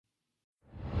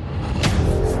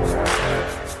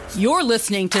You're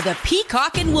listening to the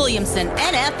Peacock and Williamson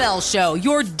NFL Show,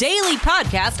 your daily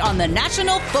podcast on the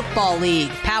National Football League,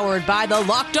 powered by the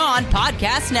Locked On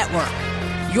Podcast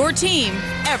Network. Your team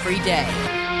every day.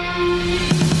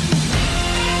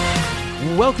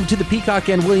 Welcome to the Peacock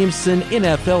and Williamson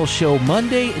NFL Show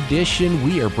Monday edition.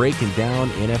 We are breaking down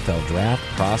NFL draft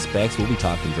prospects. We'll be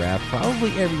talking draft probably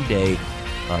every day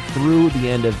through the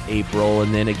end of April,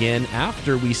 and then again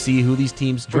after we see who these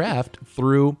teams draft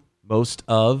through most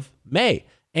of May.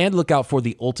 And look out for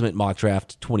the Ultimate Mock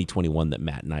Draft 2021 that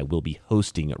Matt and I will be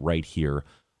hosting right here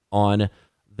on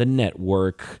the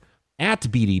network. At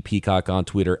BD Peacock on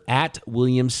Twitter, at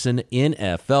Williamson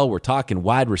NFL. We're talking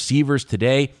wide receivers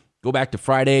today. Go back to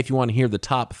Friday if you want to hear the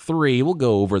top three. We'll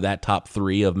go over that top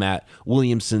three of Matt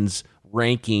Williamson's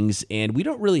rankings, and we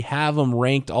don't really have them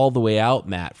ranked all the way out,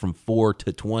 Matt, from 4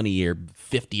 to 20 or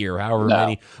 50 or however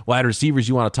many wide receivers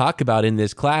you want to talk about in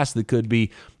this class that could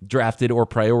be drafted or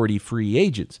priority free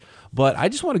agents. But I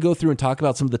just want to go through and talk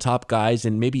about some of the top guys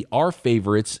and maybe our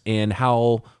favorites and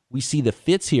how we see the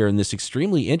fits here in this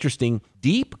extremely interesting,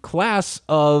 deep class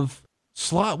of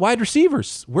slot wide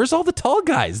receivers. Where's all the tall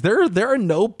guys? There are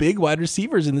no big wide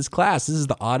receivers in this class. This is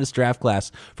the oddest draft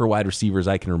class for wide receivers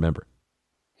I can remember.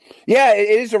 Yeah, it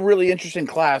is a really interesting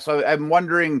class. I'm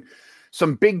wondering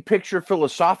some big picture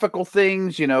philosophical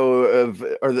things, or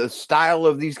the style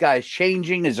of these guys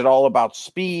changing. Is it all about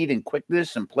speed and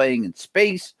quickness and playing in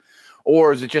space?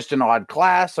 Or is it just an odd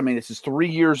class? I mean, this is 3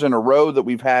 years in a row that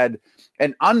we've had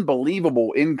an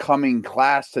unbelievable incoming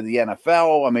class to the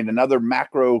NFL. I mean, another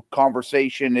macro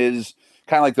conversation is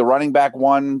kind of like the running back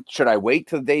one. Should I wait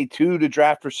till day 2 to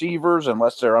draft receivers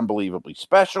unless they're unbelievably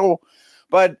special?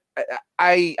 But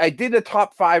I did a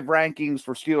top 5 rankings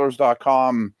for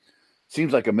Steelers.com.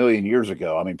 Seems like a million years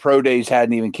ago. I mean, pro days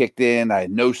hadn't even kicked in. I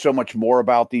know so much more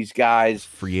about these guys.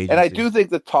 Free agency. And I do think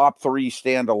the top 3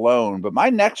 stand alone. But my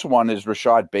next one is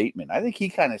Rashad Bateman. I think he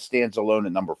kind of stands alone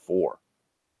at number 4.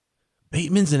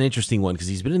 Bateman's an interesting one because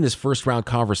he's been in this first round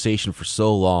conversation for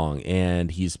so long,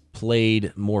 and he's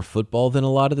played more football than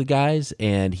a lot of the guys,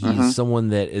 and he's someone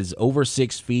that is over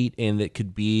 6 feet and that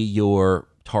could be your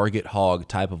target hog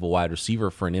type of a wide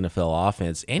receiver for an NFL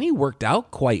offense, and he worked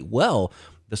out quite well.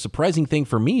 The surprising thing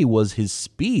for me was his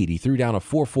speed. He threw down a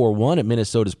 4.41 at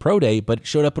Minnesota's Pro Day, but it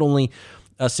showed up at only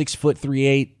a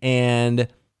 6'3" and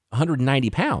 190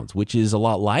 pounds, which is a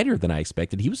lot lighter than I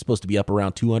expected. He was supposed to be up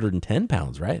around 210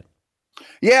 pounds, right?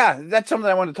 Yeah, that's something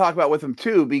I want to talk about with him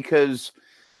too, because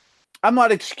I'm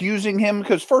not excusing him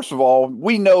because, first of all,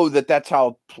 we know that that's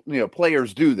how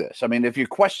players do this. I mean, if you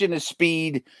question his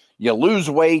speed, you lose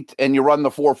weight and you run the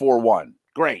 4.41.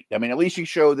 Great. I mean, at least you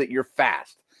show that you're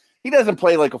fast. He doesn't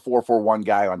play like a 4.41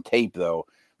 guy on tape, though,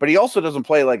 but he also doesn't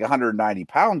play like a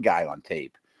 190-pound guy on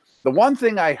tape. The one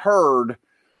thing I heard,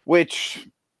 which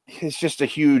is just a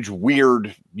huge,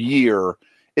 weird year,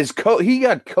 is he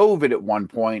got COVID at one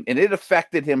point, and it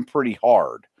affected him pretty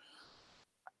hard.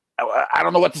 I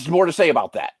don't know what's more to say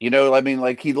about that. I mean,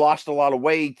 like, he lost a lot of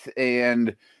weight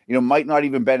and, might not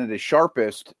even been at his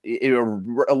sharpest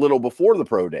a little before the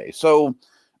pro day. So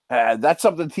that's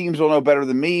something teams will know better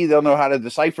than me. They'll know how to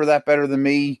decipher that better than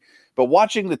me. But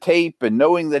watching the tape and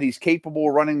knowing that he's capable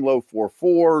of running low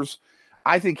 4.4s,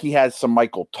 I think he has some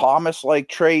Michael Thomas-like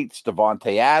traits,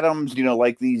 Devontae Adams,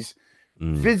 like these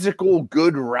physical,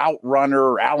 good route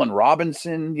runner, Allen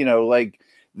Robinson, like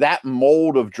that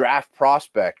mold of draft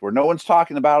prospect where no one's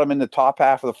talking about him in the top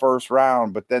half of the first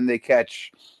round, but then they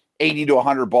catch 80 to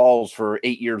 100 balls for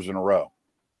 8 years in a row.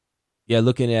 Yeah,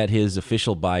 looking at his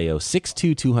official bio,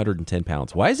 6'2", 210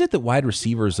 pounds. Why is it that wide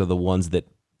receivers are the ones that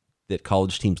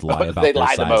college teams lie about their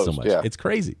size so much? Yeah. It's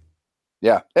crazy.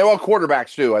 Yeah. And well,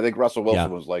 quarterbacks too. I think Russell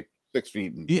Wilson was like 6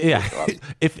 feet.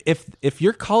 If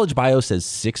your college bio says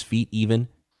 6 feet even,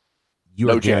 you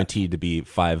are guaranteed to be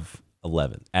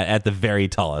 5'11" at the very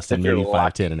tallest, and maybe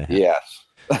 5'10" and a half. Yes.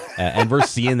 And we're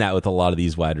seeing that with a lot of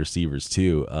these wide receivers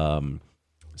too.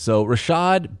 So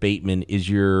Rashad Bateman is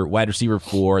your wide receiver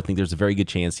 4. I think there's a very good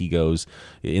chance he goes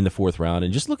in the 4th round.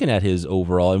 And just looking at his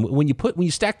overall, and when you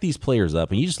stack these players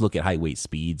up and you just look at height, weight,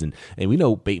 speeds, and we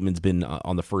know Bateman's been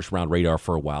on the first round radar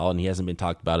for a while, and he hasn't been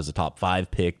talked about as a top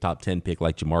 5 pick, top 10 pick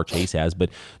like Ja'Marr Chase has.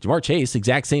 But Ja'Marr Chase,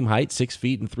 exact same height, 6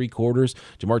 feet and 3/4.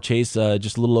 Ja'Marr Chase,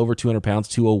 just a little over 200 pounds,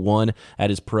 201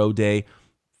 at his pro day.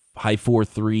 High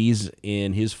 4.3s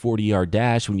in his 40-yard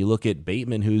dash. When you look at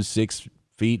Bateman, who's 6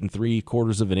 feet and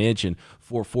 3/4 of an inch and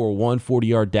 4.41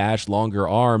 40-yard dash, longer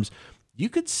arms, you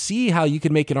could see how you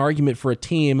could make an argument for a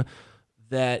team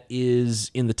that is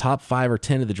in the top 5 or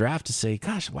 10 of the draft to say,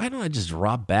 gosh, why don't I just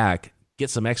drop back, get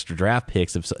some extra draft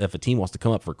picks if a team wants to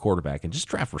come up for a quarterback and just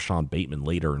draft Rashad Bateman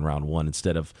later in round 1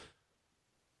 instead of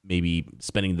maybe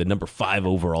spending the number 5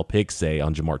 overall pick, say,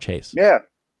 on Ja'Marr Chase.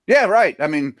 Yeah, right. I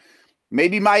mean,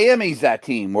 maybe Miami's that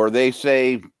team where they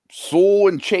say Sewell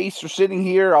and Chase are sitting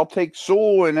here. I'll take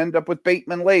Sewell and end up with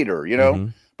Bateman later, Mm-hmm.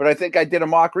 But I think I did a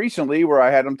mock recently where I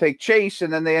had them take Chase,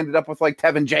 and then they ended up with like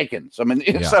Tevin Jenkins. I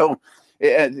mean, so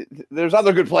there's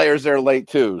other good players there late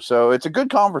too. So it's a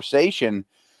good conversation.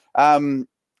 The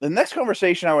next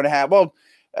conversation I would have,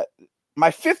 my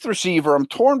 5th receiver, I'm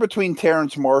torn between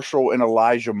Terrence Marshall and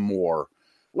Elijah Moore.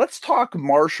 Let's talk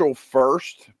Marshall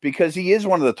first because he is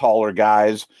one of the taller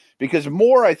guys. Because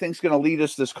Moore, I think, is going to lead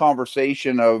us this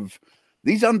conversation of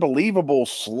these unbelievable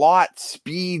slot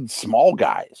speed small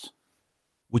guys.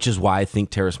 Which is why I think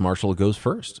Terrace Marshall goes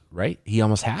first, right? He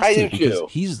almost has to because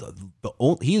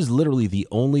he is literally the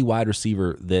only wide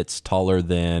receiver that's taller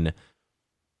than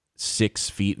 6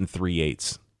 feet and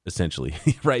 3/8, essentially,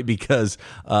 right? Because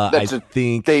I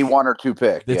think day 1 or 2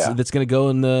 pick. That's going to go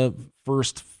in the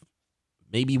first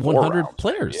maybe 100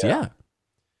 players, yeah.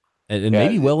 And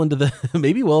maybe well into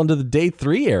the day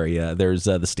 3 area. There's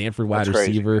the Stanford wide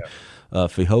receiver,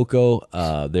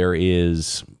 Fehoko. There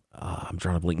is. I'm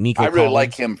trying to blink. Nico I really Collins.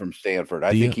 like him from Stanford.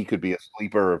 I think he could be a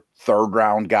sleeper 3rd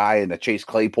round guy in the Chase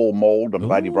Claypool mold. I'm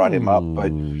glad you brought him up.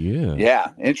 But yeah,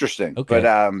 interesting. Okay.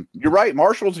 But you're right.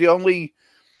 Marshall's the only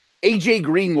AJ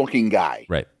Green looking guy.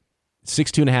 Right.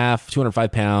 6'2.5",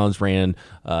 205 pounds, ran,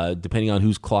 depending on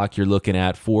whose clock you're looking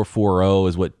at, 4.40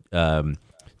 is what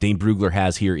Dane Brugler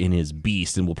has here in his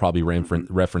beast, and we'll probably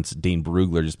reference Dane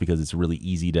Brugler just because it's really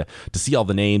easy to see all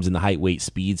the names and the height, weight,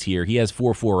 speeds here. He has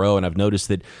 4.40, and I've noticed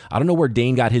that I don't know where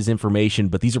Dane got his information,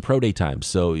 but these are pro day times,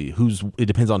 so it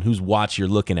depends on whose watch you're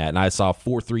looking at. And I saw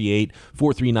 4.38,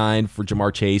 4.39 for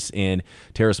Ja'Marr Chase and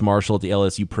Terrace Marshall at the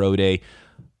LSU Pro Day.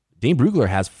 Dane Brugler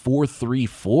has 4.34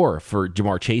 for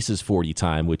Ja'Marr Chase's 40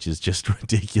 time, which is just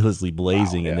ridiculously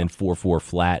blazing, and then 4.4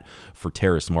 flat for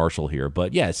Terrace Marshall here.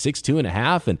 But yeah,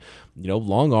 6'2.5", and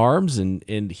long arms,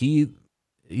 and he's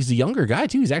a younger guy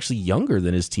too. He's actually younger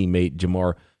than his teammate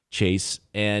Ja'Marr Chase,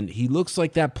 and he looks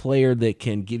like that player that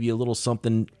can give you a little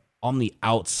something on the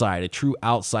outside. A true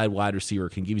outside wide receiver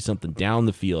can give you something down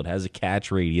the field, has a catch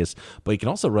radius, but he can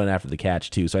also run after the catch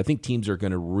too. So I think teams are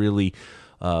going to really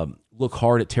look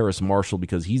hard at Terrace Marshall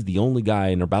because he's the only guy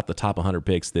in about the top 100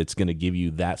 picks that's going to give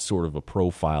you that sort of a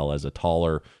profile as a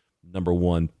taller number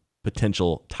 1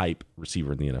 potential type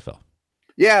receiver in the NFL.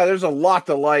 Yeah, there's a lot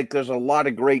to like. There's a lot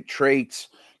of great traits.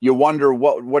 You wonder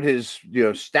what his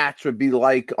stats would be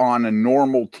like on a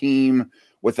normal team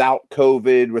without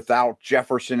COVID, without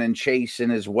Jefferson and Chase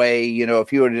in his way. If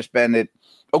he would have just been at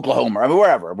Oklahoma,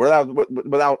 wherever,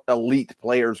 without elite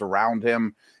players around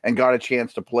him and got a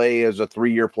chance to play as a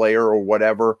 3-year player or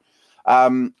whatever.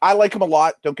 I like him a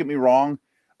lot. Don't get me wrong.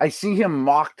 I see him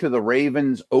mocked to the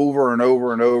Ravens over and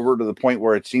over and over to the point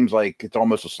where it seems like it's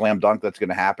almost a slam dunk that's going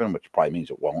to happen, which probably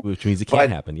means it won't. Which means it can't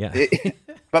happen, yeah.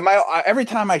 But every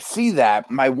time I see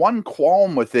that, my one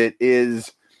qualm with it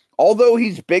is, although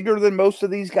he's bigger than most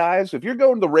of these guys, if you're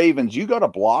going to the Ravens, you got to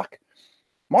block.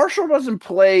 Marshall doesn't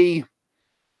play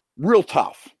real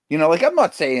tough. I'm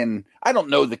not saying I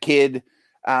don't know the kid,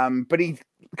 but he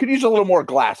could use a little more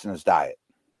glass in his diet.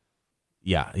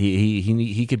 Yeah,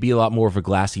 he could be a lot more of a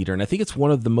glass eater, and I think it's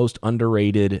one of the most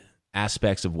underrated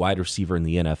aspects of wide receiver in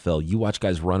the NFL. You watch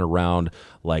guys run around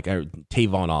like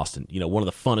Tavon Austin, one of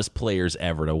the funnest players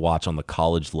ever to watch on the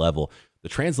college level. The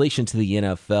translation to the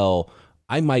NFL,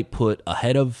 I might put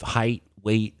ahead of height,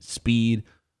 weight, speed.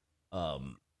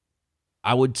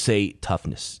 I would say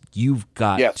toughness. You've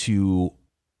got to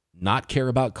not care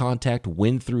about contact,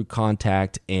 win through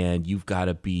contact, and you've got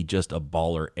to be just a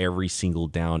baller every single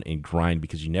down and grind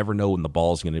because you never know when the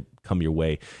ball is going to come your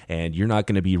way, and you're not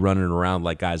going to be running around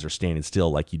like guys are standing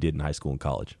still like you did in high school and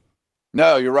college.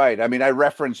 No, you're right. I mean, I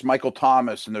referenced Michael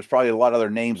Thomas, and there's probably a lot of other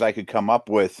names I could come up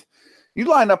with. You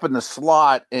line up in the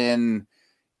slot and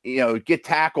get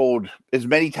tackled as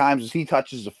many times as he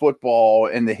touches the football,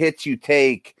 and the hits you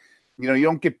take, you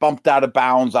don't get bumped out of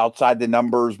bounds outside the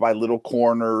numbers by little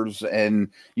corners, and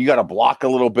you got to block a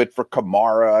little bit for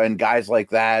Kamara and guys like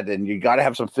that. And you got to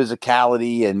have some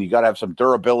physicality, and you got to have some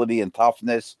durability and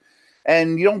toughness.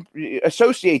 And you don't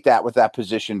associate that with that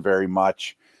position very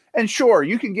much. And sure,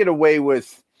 you can get away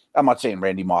with, I'm not saying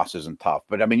Randy Moss isn't tough,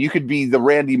 but I mean, you could be the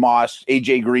Randy Moss,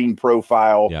 AJ Green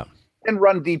profile and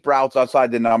run deep routes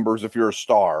outside the numbers if you're a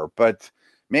star. But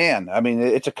man, I mean,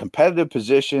 it's a competitive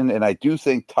position, and I do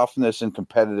think toughness and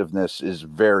competitiveness is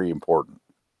very important.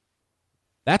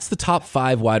 That's the top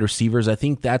 5 wide receivers. I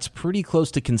think that's pretty close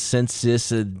to consensus,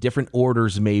 different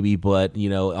orders maybe, but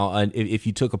if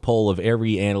you took a poll of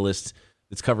every analyst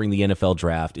that's covering the NFL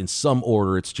draft. In some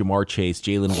order, it's Jamar Chase,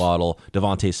 Jalen Waddle,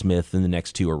 Devontae Smith, and the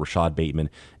next two are Rashad Bateman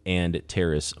and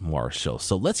Terrace Marshall.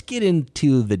 So let's get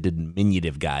into the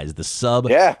diminutive guys, the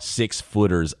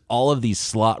sub-6-footers, all of these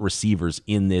slot receivers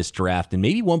in this draft, and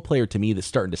maybe one player to me that's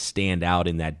starting to stand out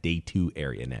in that day 2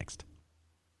 area next.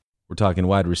 We're talking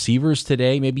wide receivers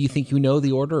today. Maybe you think you know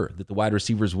the order that the wide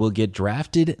receivers will get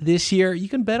drafted this year. You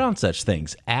can bet on such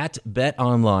things at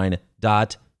betonline.ag.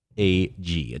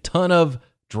 A ton of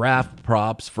draft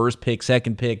props, first pick,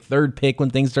 second pick, third pick when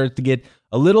things start to get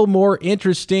a little more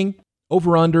interesting.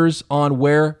 Over-unders on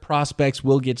where prospects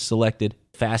will get selected.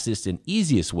 Fastest and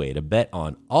easiest way to bet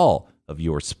on all of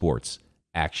your sports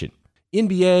action.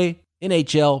 NBA,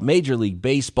 NHL, Major League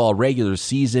Baseball regular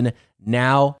season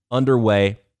now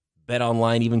underway.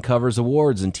 BetOnline even covers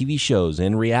awards and TV shows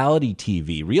and reality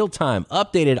TV, real-time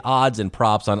updated odds and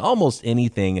props on almost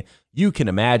anything you can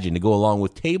imagine to go along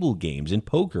with table games and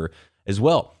poker as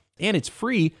well. And it's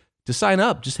free to sign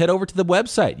up. Just head over to the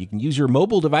website. You can use your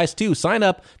mobile device too. Sign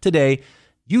up today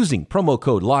using promo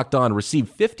code LOCKEDON.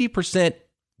 Receive 50%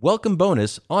 welcome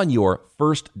bonus on your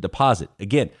first deposit.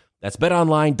 Again, that's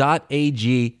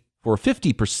betonline.ag for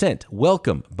 50%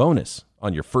 welcome bonus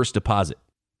on your first deposit.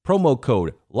 Promo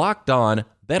code Locked On.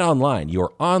 BetOnline,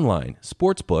 your online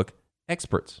sportsbook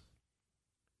experts.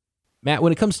 Matt,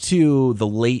 when it comes to the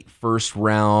late first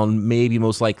round, maybe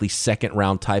most likely second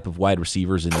round type of wide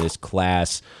receivers in this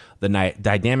class, the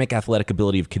dynamic athletic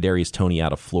ability of Kadarius Toney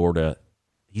out of Florida,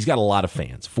 he's got a lot of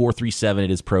fans. 4.37 at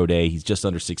his pro day. He's just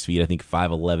under 6 feet, I think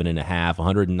 5'11 and a half,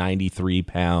 193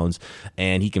 pounds,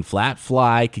 and he can flat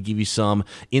fly, could give you some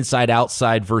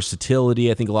inside-outside versatility.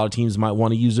 I think a lot of teams might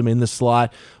want to use him in the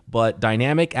slot, but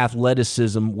dynamic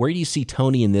athleticism, where do you see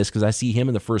Toney in this? Because I see him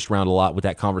in the first round a lot with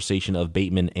that conversation of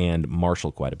Bateman and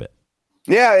Marshall quite a bit.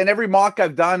 Yeah, in every mock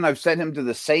I've done, I've sent him to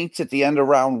the Saints at the end of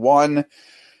round 1,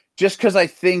 just because I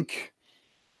think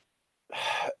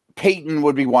Peyton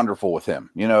would be wonderful with him,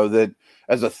 that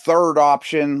as a third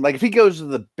option. Like if he goes to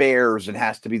the Bears and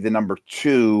has to be the number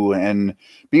 2 and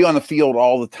be on the field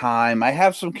all the time, I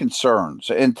have some concerns.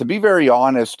 And to be very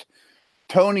honest,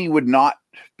 Toney would not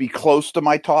be close to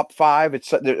my top 5.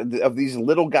 It's of these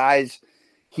little guys.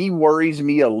 He worries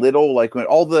me a little. Like when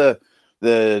all the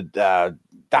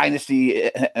dynasty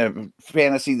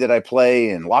fantasy that I play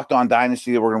and Locked On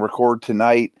Dynasty that we're going to record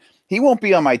tonight, he won't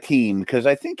be on my team because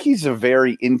I think he's a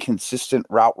very inconsistent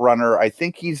route runner. I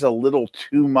think he's a little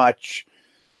too much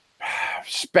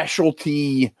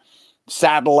specialty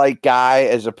satellite guy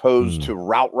as opposed to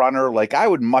route runner. Like I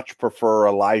would much prefer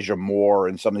Elijah Moore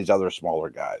and some of these other smaller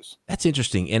guys. That's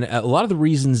interesting. And a lot of the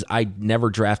reasons I never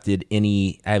drafted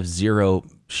I have 0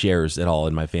 shares at all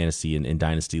in my fantasy and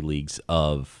dynasty leagues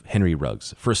of Henry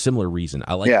Ruggs for a similar reason.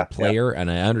 I like the player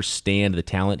and I understand the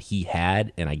talent he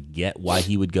had and I get why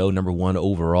he would go number 1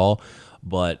 overall,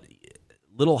 but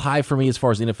little high for me as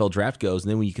far as NFL draft goes. And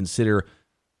then when you consider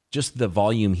just the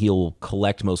volume he'll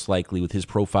collect most likely with his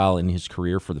profile and his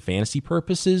career for the fantasy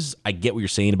purposes, I get what you're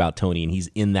saying about Toney, and he's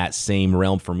in that same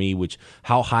realm for me, which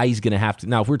how high he's going to have to.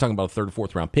 Now, if we're talking about a 3rd or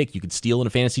 4th round pick, you could steal in a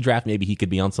fantasy draft. Maybe he could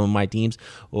be on some of my teams.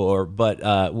 But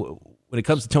when it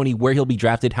comes to Toney, where he'll be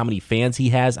drafted, how many fans he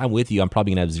has, I'm with you. I'm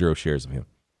probably going to have 0 shares of him.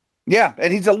 Yeah,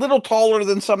 and he's a little taller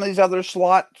than some of these other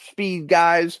slot speed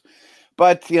guys.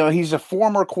 But, he's a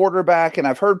former quarterback, and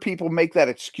I've heard people make that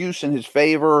excuse in his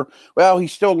favor. Well,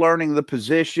 he's still learning the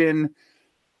position.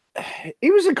 He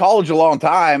was in college a long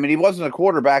time, and he wasn't a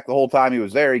quarterback the whole time he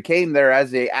was there. He came there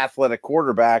as an athletic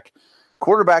quarterback.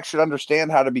 Quarterbacks should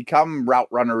understand how to become route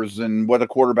runners and what a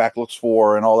quarterback looks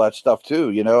for and all that stuff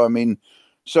too,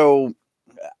 So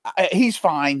he's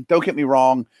fine. Don't get me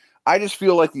wrong. I just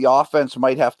feel like the offense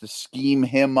might have to scheme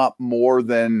him up more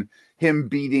than him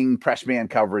beating press man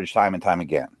coverage time and time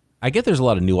again. I get there's a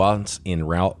lot of nuance in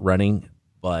route running,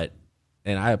 and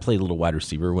I played a little wide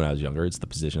receiver when I was younger. It's the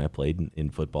position I played in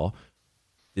football.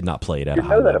 Did not play it at a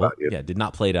high level. Yeah, did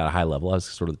not play it at a high level. I was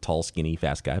sort of the tall, skinny,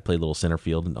 fast guy. I played a little center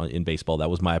field in baseball.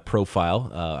 That was my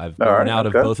profile. I've grown out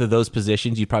of both of those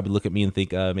positions. You'd probably look at me and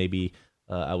think maybe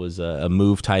I was a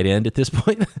move tight end at this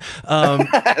point.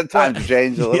 Time to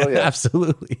change a little, yeah.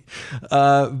 Absolutely.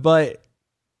 But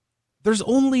there's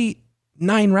only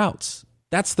 9 routes.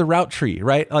 That's the route tree,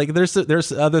 right? Like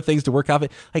there's other things to work off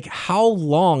it. Like how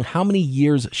many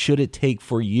years should it take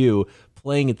for you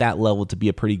playing at that level to be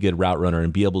a pretty good route runner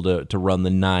and be able to run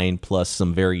the 9 plus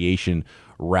some variation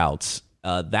routes?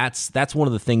 That's one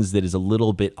of the things that is a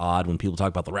little bit odd when people talk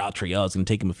about the route tree. Oh, it's going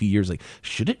to take them a few years. Like,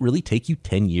 should it really take you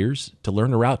 10 years to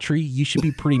learn a route tree? You should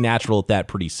be pretty natural at that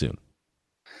pretty soon.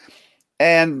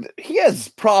 And he has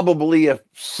probably a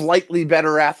slightly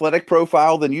better athletic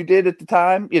profile than you did at the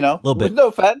time, a little bit. With no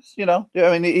offense,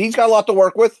 I mean, he's got a lot to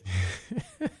work with.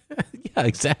 Yeah,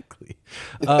 exactly.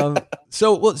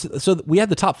 So we had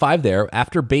the top 5 there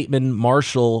after Bateman,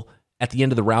 Marshall at the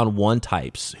end of the round 1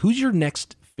 types. Who's your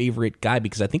next favorite guy?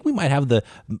 Because I think we might have the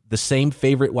same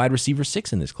favorite wide receiver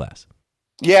 6 in this class.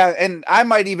 Yeah, and I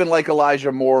might even like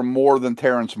Elijah Moore more than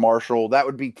Terrence Marshall. That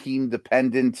would be team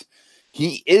dependent.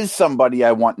 He is somebody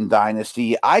I want in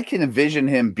Dynasty. I can envision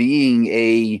him being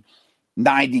a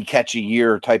 90 catch a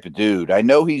year type of dude. I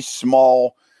know he's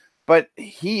small, but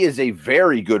he is a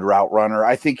very good route runner.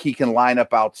 I think he can line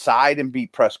up outside and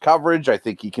beat press coverage. I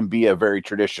think he can be a very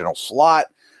traditional slot.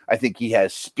 I think he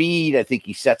has speed. I think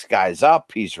he sets guys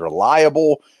up. He's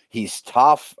reliable. He's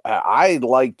tough. I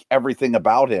like everything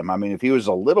about him. I mean, if he was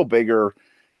a little bigger,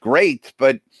 great,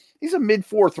 but he's a mid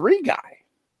 4.3 guy.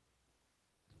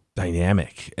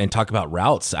 Dynamic. And talk about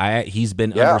routes. He's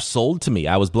been undersold to me.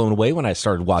 I was blown away when I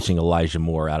started watching Elijah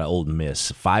Moore out of Ole Miss.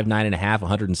 5'9.5",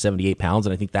 178 pounds,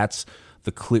 and I think that's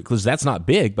the clear, because that's not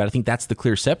big, but I think that's the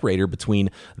clear separator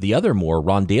between the other Moore,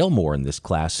 Rondale Moore in this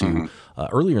class, who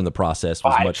earlier in the process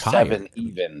was much higher. 5'7"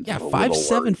 even. Yeah,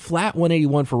 5'7", flat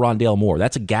 181 for Rondale Moore.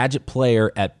 That's a gadget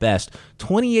player at best.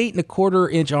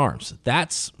 28.25-inch arms.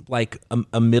 That's like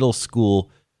a middle school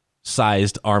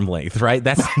sized arm length, right?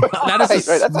 That is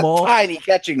that's a tiny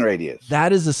catching radius.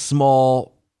 That is a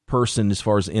small person as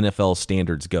far as NFL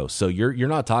standards go. So you're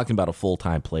not talking about a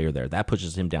full-time player there. That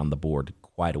pushes him down the board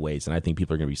quite a ways, and I think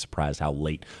people are going to be surprised how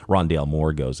late Rondale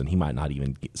Moore goes, and he might not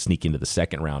even sneak into the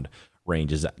second round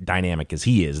range as dynamic as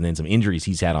he is, and then some injuries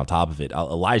he's had on top of it.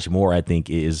 Elijah Moore, I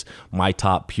think, is my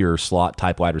top pure slot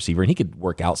type wide receiver, and he could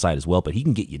work outside as well, but he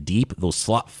can get you deep. Those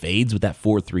slot fades with that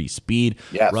 4.3 speed,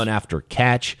 run after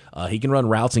catch. He can run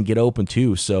routes and get open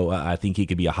too, so I think he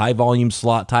could be a high volume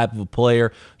slot type of a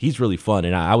player. He's really fun,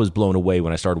 and I was blown away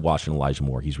when I started watching Elijah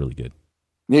Moore. He's really good.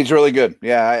 He's really good.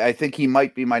 Yeah, I think he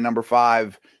might be my number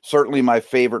 5. Certainly my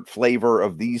favorite flavor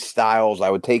of these styles. I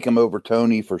would take him over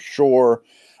Tony for sure.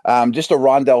 Just a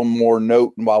Rondale Moore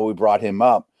note while we brought him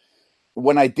up.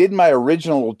 When I did my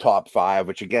original top 5,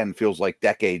 which again feels like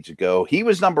decades ago, he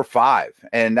was number 5,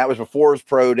 and that was before his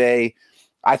pro day.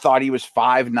 I thought he was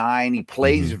 5'9". He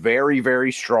plays very,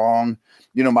 very strong.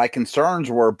 My concerns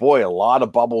were, boy, a lot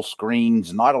of bubble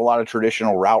screens, not a lot of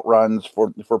traditional route runs for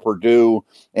Purdue,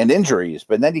 and injuries.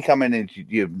 But then you come in and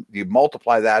you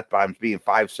multiply that by being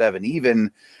 5'7", even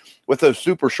with those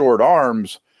super short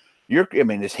arms.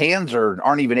 His hands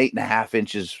aren't even 8.5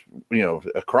 inches,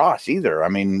 across either. I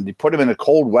mean, you put him in a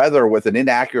cold weather with an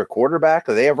inaccurate quarterback.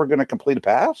 Are they ever going to complete a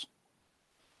pass?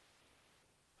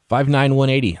 5'9",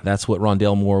 180. That's what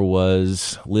Rondale Moore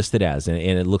was listed as, and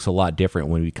it looks a lot different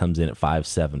when he comes in at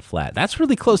 5'7" flat. That's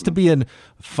really close to being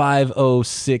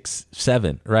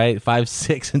 5'06", right?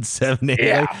 5'6" and 7'8".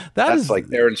 Yeah, that's like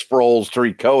Darren Sproles,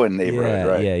 Tariq Cohen neighborhood,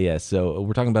 right? Yeah. So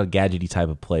we're talking about a gadgety type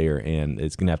of player, and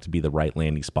it's going to have to be the right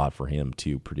landing spot for him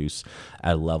to produce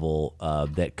at a level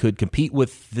that could compete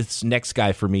with this next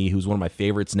guy for me, who's one of my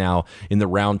favorites now in the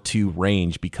round 2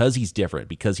 range, because he's different,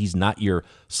 because he's not your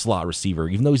slot receiver,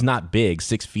 even though he's not big,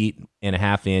 6'1.5",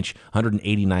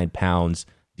 189 pounds.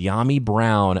 Dyami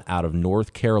Brown out of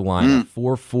North Carolina,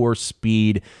 4.4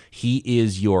 speed. He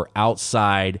is your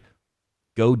outside,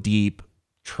 go deep,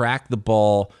 track the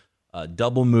ball,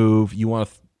 double move. You want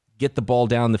to get the ball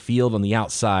down the field on the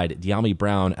outside. Dyami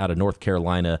Brown out of North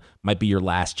Carolina might be your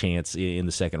last chance in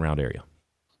the second round area.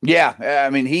 Yeah,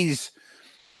 I mean, he's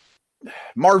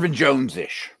Marvin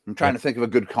Jones-ish. I'm trying to think of a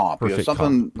good comp.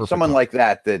 Someone like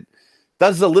that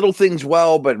does the little things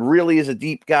well, but really is a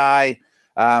deep guy.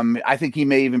 I think he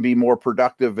may even be more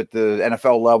productive at the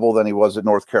NFL level than he was at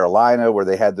North Carolina, where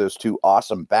they had those 2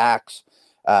 awesome backs.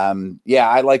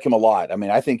 I like him a lot. I mean,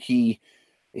 I think he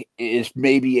is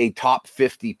maybe a top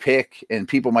 50 pick, and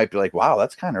people might be like, wow,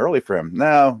 that's kind of early for him.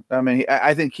 No, I mean,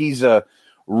 I think he's a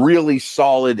really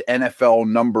solid NFL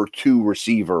number 2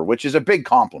 receiver, which is a big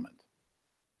compliment.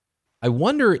 I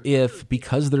wonder if,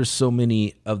 because there's so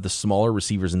many of the smaller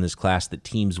receivers in this class, that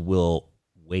teams will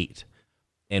wait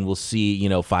and we'll see,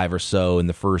 5 or so in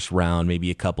the first round, maybe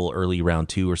a couple early round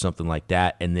 2 or something like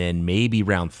that. And then maybe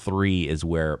round 3 is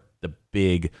where the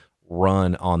big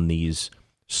run on these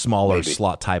smaller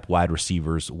slot type wide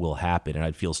receivers will happen. And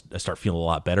I start feeling a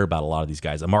lot better about a lot of these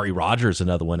guys. Amari Rogers,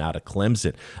 another one out of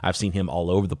Clemson. I've seen him all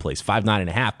over the place,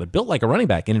 5'9.5", but built like a running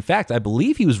back. And in fact, I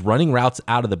believe he was running routes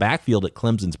out of the backfield at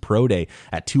Clemson's pro day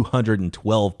at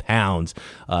 212 pounds.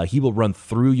 He will run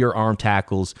through your arm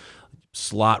tackles,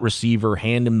 slot receiver,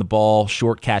 hand him the ball,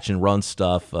 short catch and run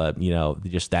stuff,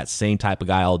 just that same type of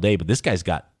guy all day. But this guy's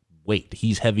got weight.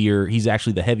 He's heavier. He's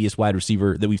actually the heaviest wide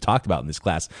receiver that we've talked about in this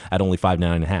class at only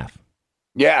 5'9.5".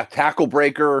 Yeah, tackle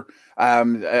breaker.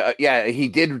 He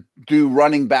did do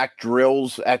running back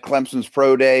drills at Clemson's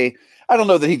Pro Day. I don't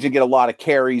know that he's going to get a lot of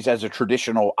carries as a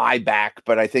traditional I-back,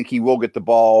 but I think he will get the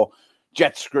ball,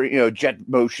 jet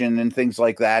motion and things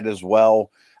like that as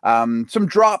well. Some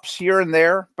drops here and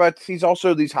there, but he's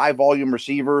also these high-volume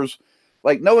receivers.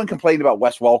 Like, no one complained about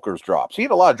Wes Welker's drops. He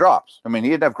had a lot of drops. I mean,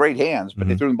 he didn't have great hands, but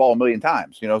they threw the ball a million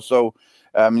times, so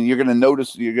you're going to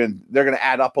notice they're going to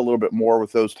add up a little bit more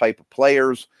with those type of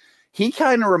players. He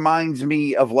kind of reminds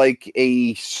me of like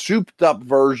a souped up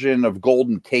version of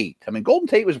Golden Tate. I mean, Golden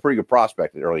Tate was a pretty good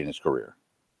prospect early in his career.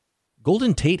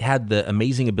 Golden Tate had the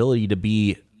amazing ability to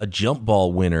be a jump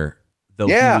ball winner, though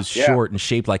he was short and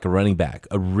shaped like a running back.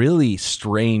 A really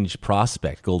strange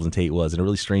prospect Golden Tate was, and a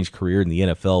really strange career in the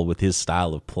NFL with his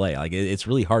style of play. Like, it's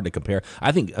really hard to compare.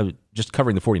 I think just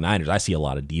covering the 49ers, I see a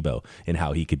lot of Debo in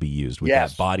how he could be used with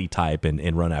that body type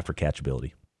and run after catch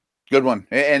ability. Good one.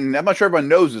 And I'm not sure everyone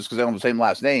knows this because they don't have the same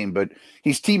last name, but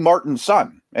he's T. Martin's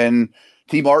son. And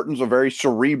T. Martin's a very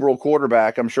cerebral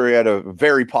quarterback. I'm sure he had a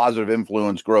very positive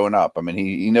influence growing up. I mean,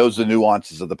 he knows the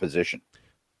nuances of the position.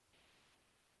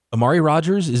 Amari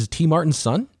Rodgers is T. Martin's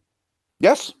son?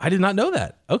 Yes. I did not know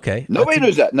that. Okay. Nobody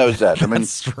knows that. I mean, that's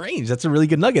strange. That's a really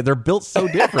good nugget. They're built so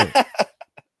different.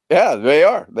 Yeah, they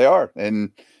are.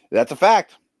 And that's a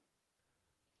fact.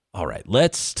 All right,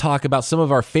 let's talk about some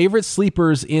of our favorite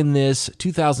sleepers in this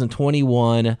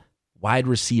 2021 wide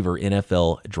receiver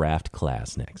NFL draft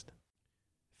class next.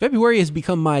 February has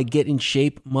become my get in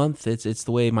shape month. It's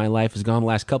the way my life has gone the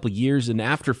last couple of years. And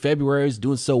after February, I was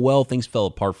doing so well, things fell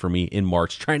apart for me in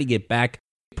March, trying to get back.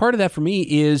 Part of that for me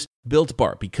is Built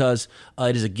Bar because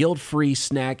it is a guilt-free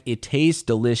snack. It tastes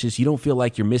delicious. You don't feel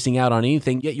like you're missing out on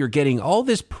anything, yet you're getting all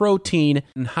this protein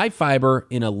and high fiber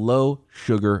in a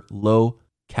low-sugar,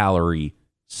 low-calorie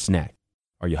snack.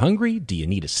 Are you hungry? Do you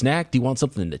need a snack? Do you want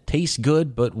something that tastes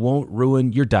good but won't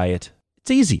ruin your diet? It's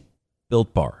easy.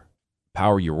 Built Bar.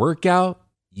 Power your workout.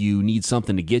 You need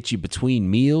something to get you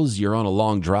between meals. You're on a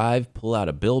long drive. Pull out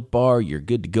a Built Bar. You're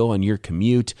good to go on your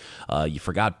commute. You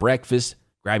forgot breakfast.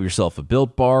 Grab yourself a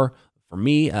Built Bar. For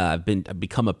me, I've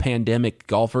become a pandemic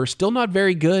golfer. Still not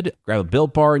very good. Grab a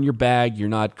Built Bar in your bag. You're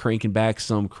not cranking back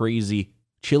some crazy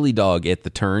chili dog at the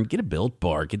turn. Get a Built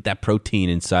Bar. Get that protein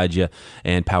inside you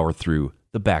and power through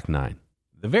the back nine.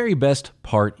 The very best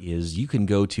part is you can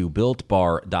go to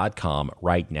BuiltBar.com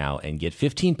right now and get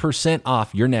 15%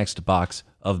 off your next box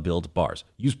of Built Bars.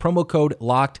 Use promo code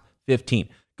LOCKED15.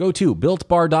 Go to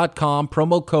BuiltBar.com,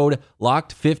 promo code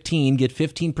LOCKED15. Get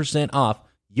 15% off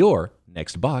your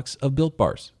next box of Built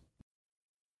Bars.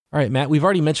 All right, Matt, we've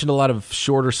already mentioned a lot of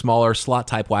shorter, smaller,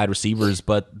 slot-type wide receivers,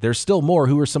 but there's still more.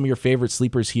 Who are some of your favorite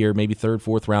sleepers here, maybe third,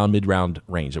 fourth round, mid-round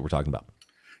range that we're talking about?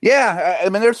 Yeah, I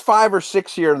mean, there's 5 or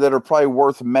 6 here that are probably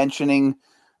worth mentioning.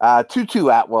 Tutu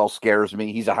Atwell scares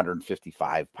me. He's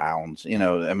 155 pounds.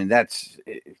 I mean, that's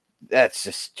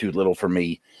just too little for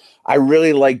me. I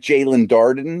really like Jalen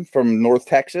Darden from North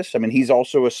Texas. I mean, he's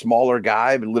also a smaller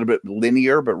guy, but a little bit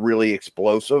linear, but really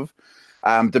explosive.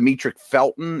 Demetric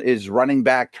Felton is running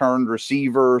back turned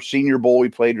receiver. Senior Bowl, he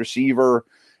played receiver.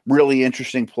 Really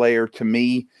interesting player to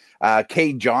me.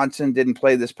 Cade Johnson didn't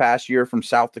play this past year from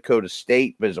South Dakota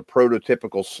State, but is a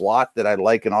prototypical slot that I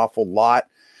like an awful lot.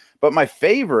 But my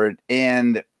favorite,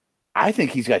 and I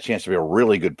think he's got a chance to be a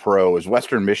really good pro, is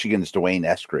Western Michigan's Dwayne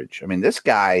Eskridge. I mean, this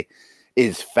guy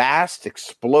is fast,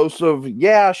 explosive,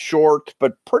 short,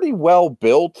 but pretty well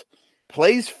built,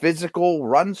 plays physical,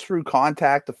 runs through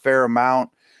contact a fair amount.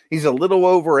 He's a little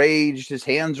overaged. His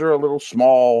hands are a little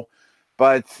small,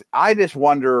 but I just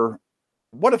wonder,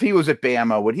 what if he was at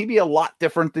Bama? Would he be a lot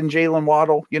different than Jalen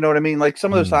Waddle? You know what I mean? Like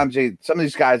some of those times, some of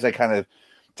these guys, I kind of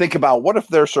think about, what if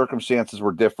their circumstances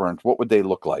were different? What would they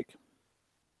look like?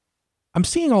 I'm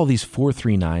seeing all these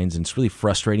 4.39s, and it's really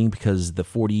frustrating because the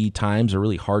 40 times are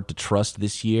really hard to trust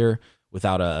this year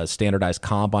without a standardized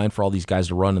combine for all these guys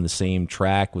to run in the same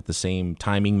track with the same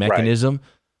timing mechanism.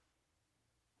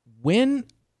 Right.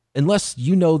 Unless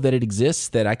you know that it exists,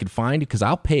 that I could find it, because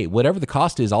I'll pay whatever the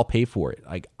cost is. I'll pay for it.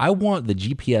 Like, I want the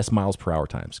GPS miles per hour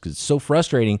times because it's so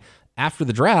frustrating. After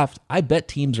the draft, I bet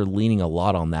teams are leaning a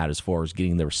lot on that as far as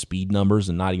getting their speed numbers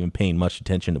and not even paying much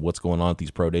attention to what's going on at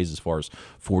these pro days as far as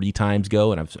 40 times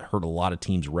go. And I've heard a lot of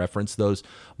teams reference those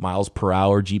miles per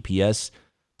hour GPS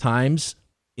times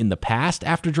in the past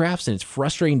after drafts, and it's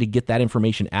frustrating to get that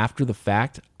information after the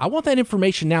fact. I want that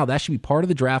information now. That should be part of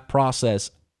the draft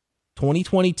process.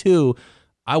 2022,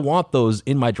 I want those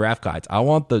in my draft guides. I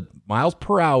want the miles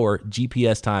per hour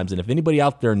GPS times. And if anybody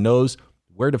out there knows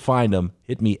where to find them,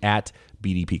 hit me at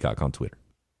BD Peacock on Twitter.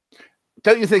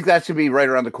 Don't you think that should be right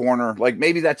around the corner? Like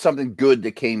maybe that's something good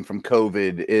that came from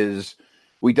COVID is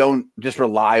we don't just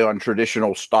rely on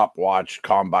traditional stopwatch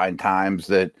combine times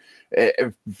that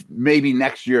maybe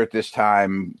next year at this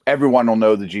time, everyone will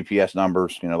know the GPS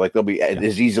numbers, like they'll be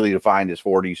as easily defined as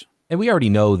 40s. And we already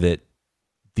know that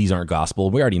these aren't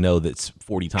gospel. We already know that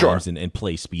 40 times and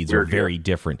play speeds are very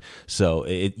different. So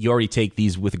you already take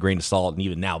these with a grain of salt. And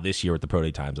even now this year with the pro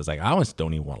day times, it's like, I almost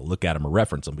don't even want to look at them or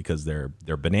reference them because they're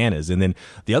bananas. And then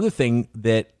the other thing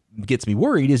that gets me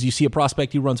worried is you see a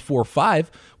prospect who runs 4.5,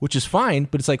 which is fine,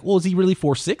 but it's like, well, is he really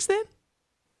 4.6 then?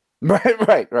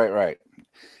 Right.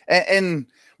 And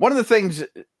one of the things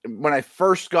when I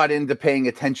first got into paying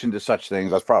attention to such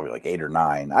things, I was probably like 8 or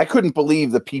 9. I couldn't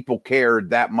believe that people cared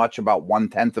that much about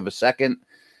 1/10 of a second.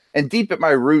 And deep at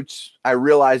my roots, I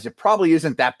realized it probably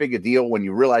isn't that big a deal when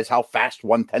you realize how fast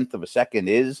 1/10 of a second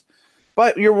is.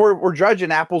 But we're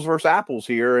judging apples versus apples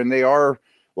here, and they are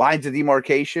lines of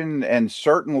demarcation, and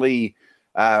certainly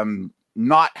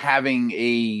not having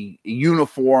a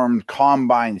uniformed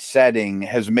combine setting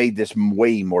has made this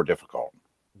way more difficult.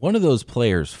 One of those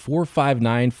players,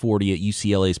 4.59 40 at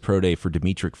UCLA's Pro Day for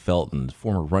Demetric Felton,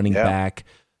 former running back,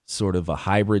 sort of a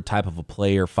hybrid type of a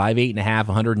player, 5'8.5",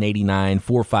 189,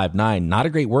 4.59. Not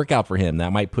a great workout for him.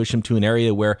 That might push him to an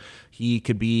area where he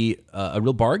could be a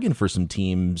real bargain for some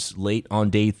teams late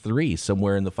on day 3,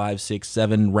 somewhere in the 5, 6,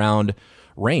 7 round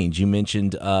range. You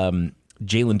mentioned Jalen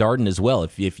Darden as well.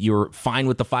 If you're fine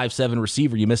with the 5'7"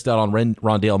 receiver, you missed out on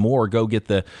Rondale Moore. Go get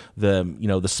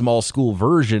the small school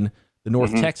version, the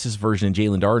North Texas version of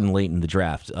Jalen Darden late in the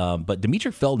draft. But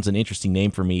Demetric Felton's an interesting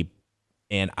name for me,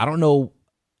 and I don't know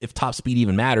if top speed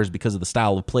even matters because of the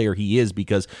style of player he is,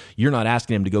 because you're not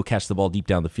asking him to go catch the ball deep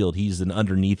down the field. He's an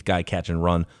underneath guy, catch and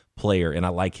run player, and I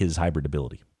like his hybrid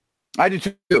ability. I do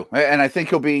too, and I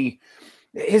think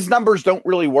his numbers don't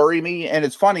really worry me. And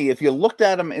it's funny, if you looked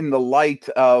at him in the light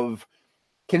of,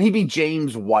 can he be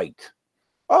James White?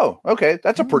 Oh, okay,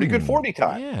 that's a pretty good 40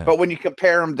 time. Yeah. But when you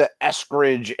compare him to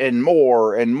Eskridge and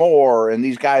Moore and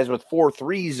these guys with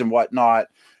 4.3s and whatnot,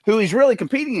 who he's really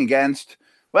competing against,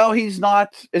 well, he's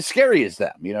not as scary as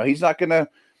them. He's not going to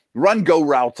run go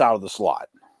routes out of the slot.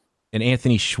 And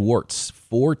Anthony Schwartz,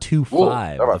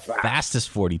 4.25, the fastest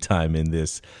 40 time in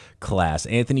this class.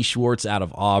 Anthony Schwartz out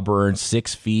of Auburn,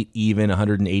 6 feet even,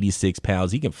 186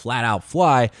 pounds. He can flat out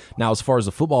fly. Now, as far as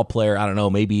a football player, I don't know,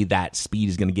 maybe that speed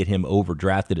is going to get him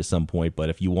overdrafted at some point. But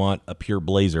if you want a pure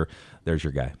blazer, there's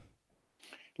your guy.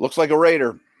 Looks like a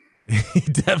Raider.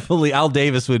 Definitely. Al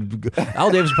Davis would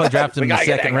probably draft him in the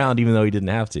second round, even though he didn't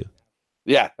have to.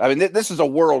 Yeah. I mean, this is a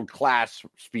world-class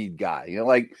speed guy.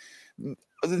 Like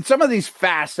some of these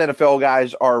fast NFL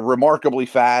guys are remarkably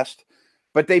fast,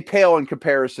 but they pale in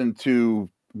comparison to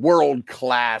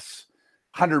world-class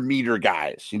 100-meter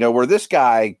guys, where this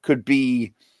guy could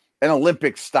be an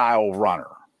Olympic-style runner.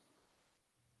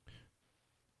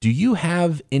 Do you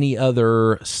have any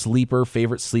other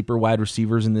favorite sleeper wide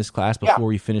receivers in this class before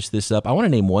we finish this up? I want to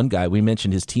name one guy. We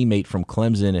mentioned his teammate from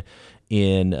Clemson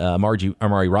in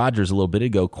Amari Rodgers a little bit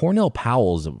ago. Cornell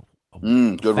Powell's a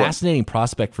fascinating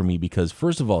prospect for me because,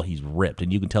 first of all, he's ripped,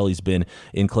 and you can tell he's been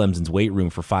in Clemson's weight room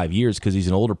for 5 years because he's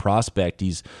an older prospect.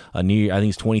 He's I think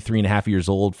he's 23 and a half years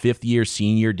old, fifth-year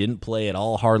senior, didn't play at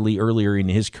all hardly earlier in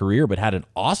his career, but had an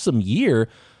awesome year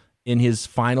in his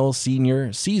final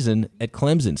senior season at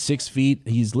Clemson. 6 feet.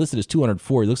 He's listed as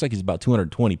 204. He looks like he's about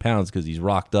 220 pounds because he's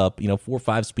rocked up,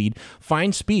 4.5 speed.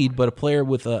 Fine speed, but a player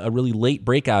with a really late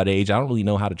breakout age. I don't really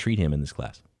know how to treat him in this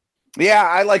class. Yeah,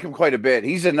 I like him quite a bit.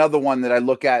 He's another one that I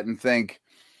look at and think,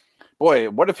 boy,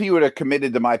 what if he would have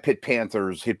committed to my Pitt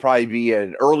Panthers? He'd probably be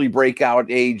an early breakout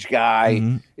age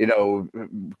guy,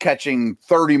 catching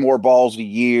 30 more balls a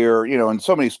year, in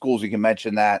so many schools you can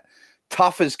mention that.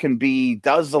 Tough as can be,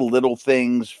 does the little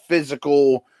things,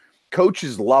 physical.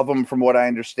 Coaches love him from what I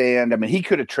understand. I mean, he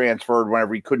could have transferred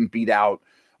whenever he couldn't beat out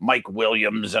Mike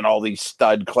Williams and all these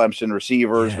stud Clemson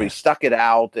receivers, but he stuck it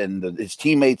out, and his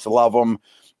teammates love him.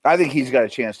 I think he's got a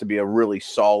chance to be a really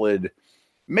solid,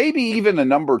 maybe even a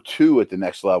number 2 at the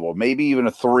next level, maybe even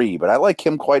a 3, but I like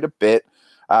him quite a bit.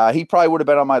 He probably would have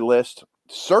been on my list.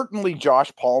 Certainly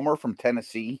Josh Palmer from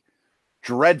Tennessee.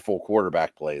 Dreadful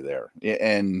quarterback play there.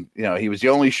 And, he was the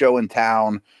only show in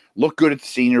town, looked good at the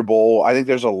Senior Bowl. I think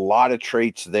there's a lot of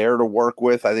traits there to work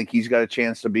with. I think he's got a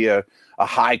chance to be a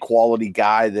high quality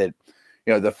guy that,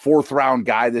 the 4th round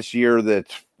guy this year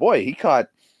that, boy, he caught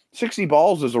 60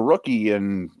 balls as a rookie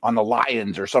and on the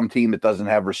Lions or some team that doesn't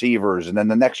have receivers. And then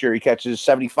the next year he catches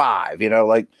 75,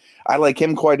 I like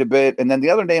him quite a bit. And then the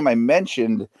other name I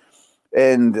mentioned,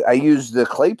 and I used the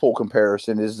Claypool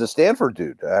comparison, is the Stanford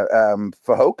dude,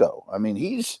 Fehoko. I mean,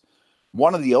 he's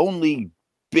one of the only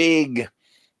big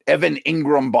Evan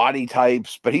Ingram body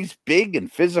types, but he's big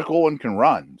and physical and can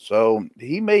run. So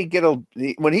he may get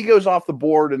when he goes off the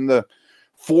board in the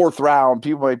 4th round,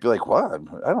 people might be like, what?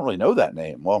 I don't really know that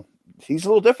name. Well, he's a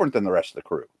little different than the rest of the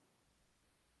crew.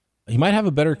 He might have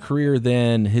a better career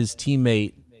than his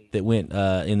teammate that went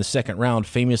in the 2nd round,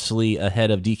 famously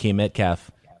ahead of DK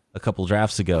Metcalf a couple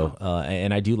drafts ago.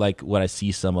 And I do like what I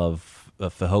see some of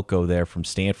Fehoko there from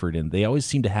Stanford, and they always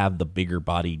seem to have the bigger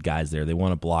bodied guys there. They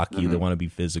want to block you, they want to be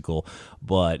physical,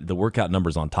 but the workout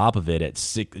numbers on top of it at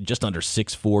just under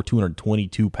 6'4",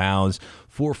 222 pounds,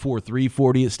 4'4",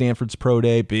 340 at Stanford's pro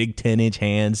day, big 10-inch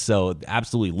hands. So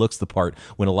absolutely looks the part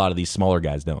when a lot of these smaller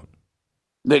guys don't.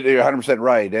 You're 100%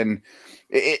 right. And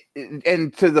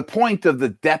to the point of the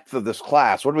depth of this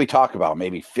class, what do we talk about?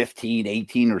 Maybe 15,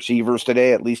 18 receivers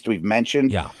today, at least we've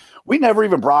mentioned. Yeah. We never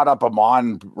even brought up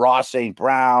Amon-Ra St.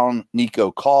 Brown,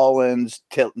 Nico Collins,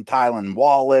 Tylan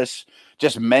Wallace,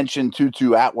 just mentioned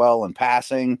Tutu Atwell in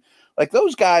passing. Like,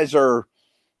 those guys are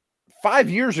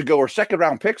 5 years ago or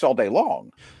 2nd-round picks all day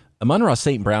long. Amon-Ra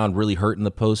St. Brown really hurt in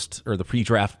the post or the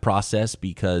pre-draft process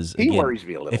because he worries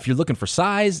me a little. If you're looking for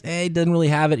size, he doesn't really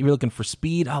have it. If you're looking for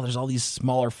speed, there's all these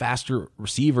smaller, faster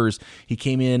receivers. He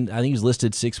came in, I think he was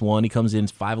listed 6'1". He comes in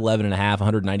 5'11 and a half,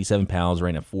 197 pounds,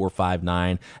 right at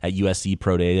 4'5'9 at USC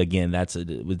Pro Day. Again, that's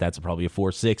probably a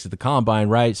 4'6 at the combine,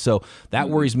 right? So that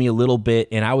worries me a little bit.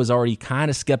 And I was already kind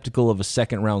of skeptical of a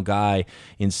 2nd-round guy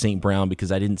in St. Brown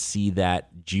because I didn't see that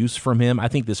juice from him. I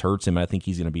think this hurts him. I think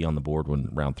he's going to be on the board when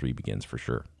round 3 begins for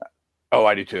sure. Oh,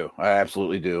 I do too. I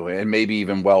absolutely do. And maybe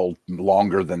even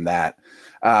longer than that.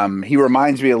 He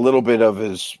reminds me a little bit of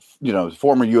his,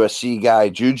 former USC guy,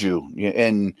 Juju,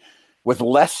 and with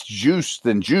less juice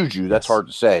than Juju. That's hard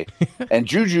to say. And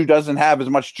Juju doesn't have as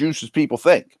much juice as people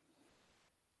think.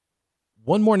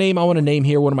 One more name I want to name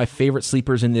here, one of my favorite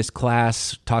sleepers in this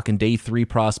class, talking day 3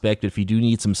 prospect. If you do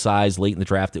need some size late in the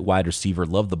draft at wide receiver,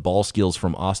 love the ball skills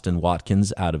from Austin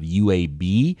Watkins out of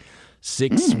UAB.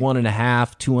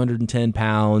 6'1.5", 210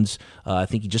 pounds. I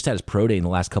think he just had his pro day in the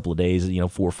last couple of days,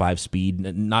 4.5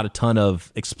 speed. Not a ton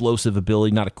of explosive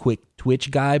ability, not a quick twitch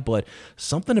guy, but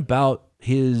something about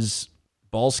his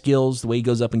ball skills, the way he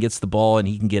goes up and gets the ball and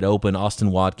he can get open. Austin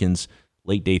Watkins,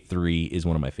 late day 3, is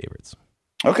one of my favorites.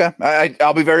 Okay.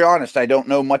 I'll be very honest. I don't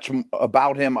know much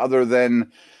about him other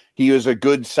than he was a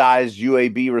good-sized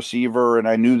UAB receiver, and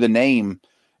I knew the name.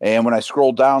 And when I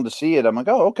scrolled down to see it, I'm like,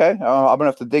 oh, okay. I'm going to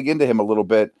have to dig into him a little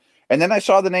bit. And then I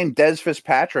saw the name Des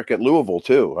Fitzpatrick at Louisville,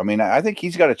 too. I mean, I think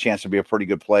he's got a chance to be a pretty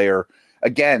good player.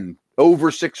 Again,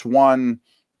 over 6'1",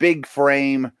 big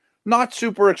frame, not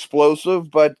super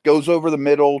explosive, but goes over the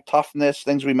middle, toughness,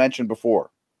 things we mentioned before.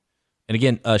 And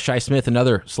again, Shi Smith,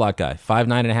 another slot guy,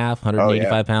 5'9.5",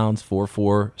 185 pounds,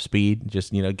 4.4 speed.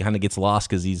 Just, kind of gets lost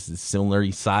because he's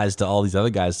similar size to all these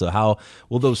other guys. So how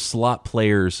will those slot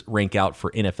players rank out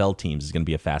for NFL teams is going to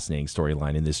be a fascinating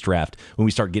storyline in this draft when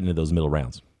we start getting into those middle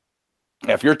rounds.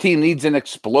 If your team needs an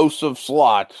explosive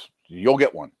slot, you'll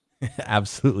get one.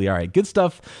 Absolutely. All right. Good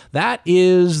stuff. That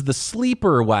is the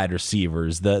sleeper wide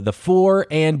receivers, the 4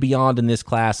 and beyond in this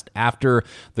class after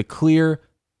the clear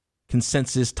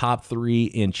consensus top 3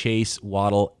 in Chase,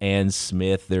 Waddle, and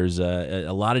Smith. There's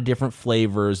a lot of different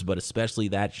flavors, but especially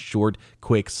that short,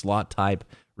 quick slot type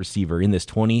receiver in this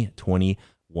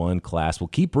 2021 class. We'll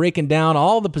keep breaking down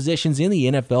all the positions in the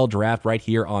NFL draft right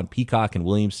here on Peacock and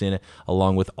Williamson,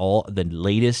 along with all the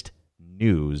latest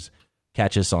news.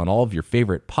 Catch us on all of your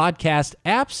favorite podcast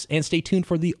apps and stay tuned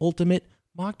for the ultimate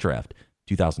mock draft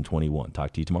 2021.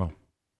 Talk to you tomorrow.